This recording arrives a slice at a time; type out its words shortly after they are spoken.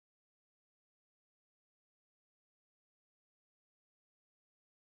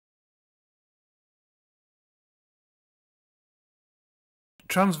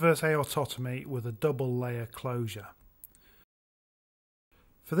transverse aortotomy with a double layer closure.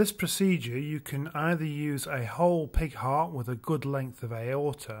 For this procedure you can either use a whole pig heart with a good length of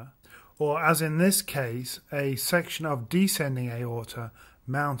aorta, or as in this case, a section of descending aorta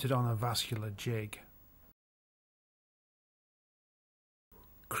mounted on a vascular jig.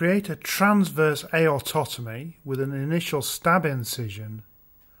 Create a transverse aortotomy with an initial stab incision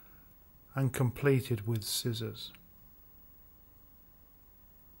and completed with scissors.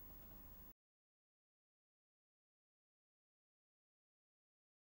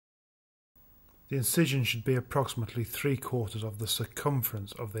 The incision should be approximately 3/4 of the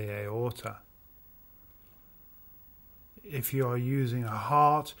circumference of the aorta. If you are using a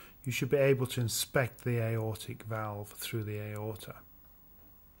heart, you should be able to inspect the aortic valve through the aorta.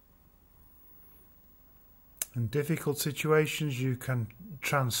 In difficult situations, you can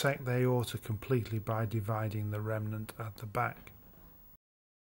transect the aorta completely by dividing the remnant at the back.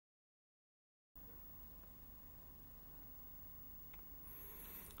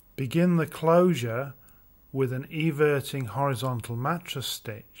 Begin the closure with an everting horizontal mattress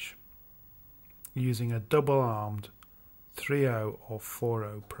stitch using a double-armed 3/0 or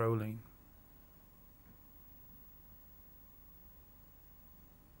 4/0 proline.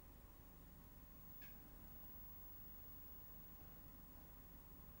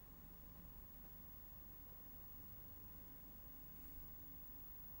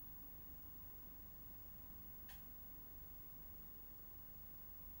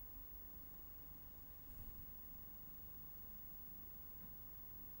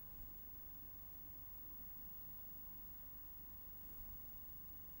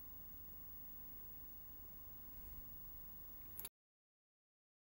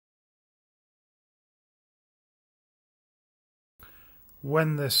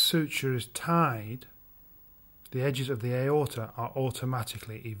 When this suture is tied, the edges of the aorta are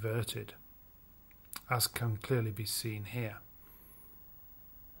automatically everted, as can clearly be seen here.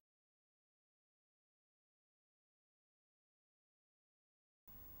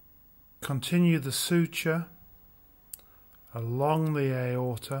 Continue the suture along the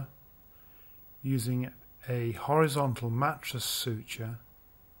aorta using a horizontal mattress suture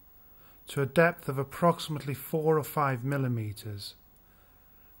to a depth of approximately 4 or 5 millimeters,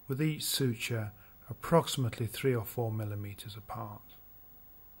 with each suture approximately 3 or 4 millimeters apart.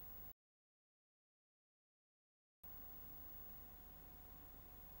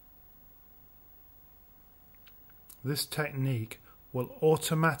 This technique will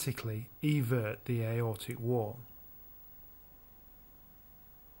automatically evert the aortic wall.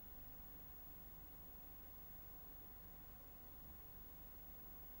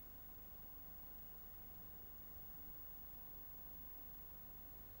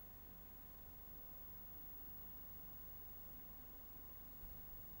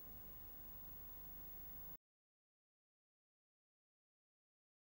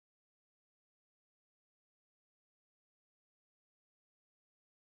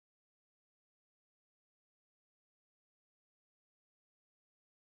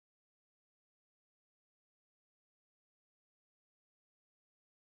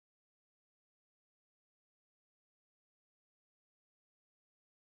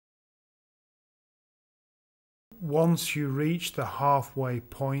 Once you reach the halfway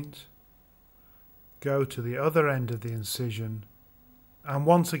point, go to the other end of the incision and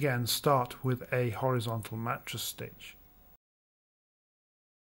once again start with a horizontal mattress stitch.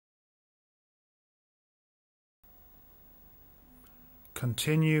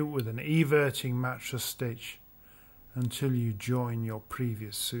 Continue with an everting mattress stitch until you join your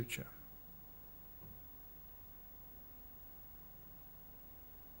previous suture.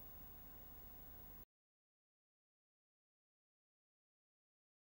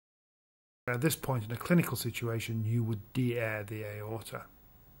 At this point in a clinical situation, you would de-air the aorta.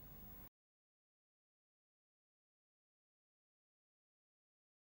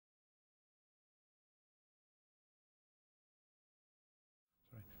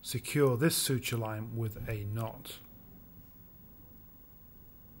 Secure this suture line with a knot.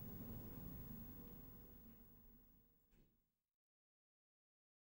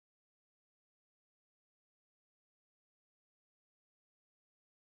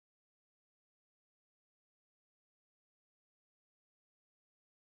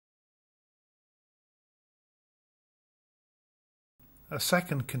 A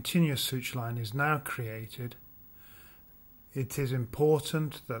second continuous suture line is now created. It is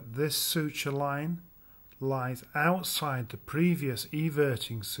important that this suture line lies outside the previous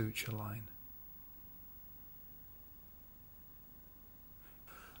everting suture line.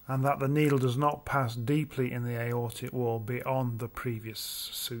 and that the needle does not pass deeply in the aortic wall beyond the previous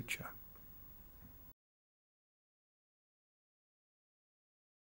suture.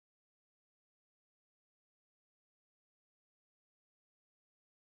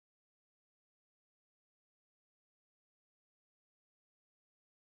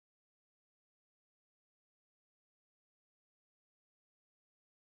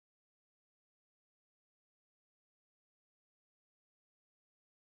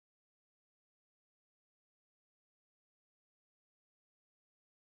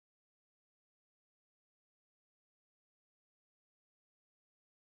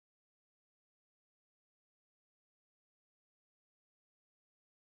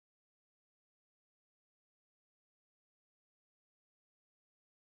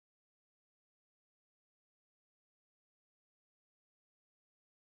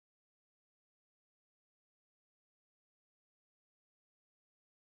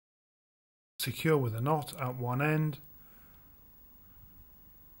 Secure with a knot at one end,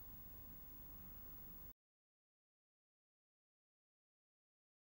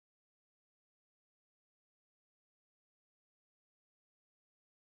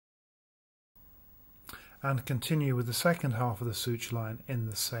 and continue with the second half of the suture line in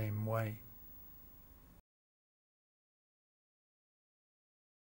the same way.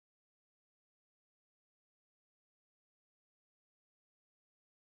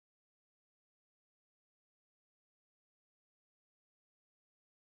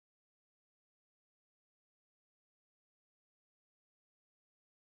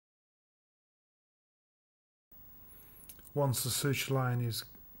 Once the suture line is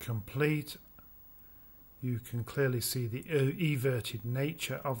complete, you can clearly see the everted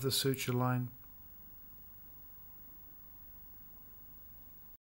nature of the suture line.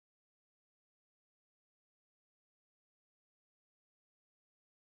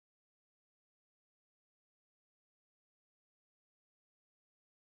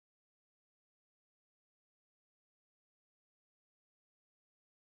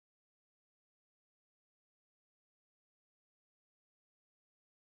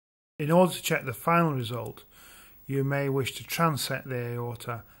 In order to check the final result, you may wish to transect the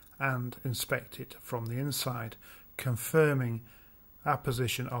aorta and inspect it from the inside, confirming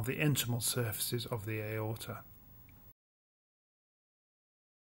apposition of the intimal surfaces of the aorta.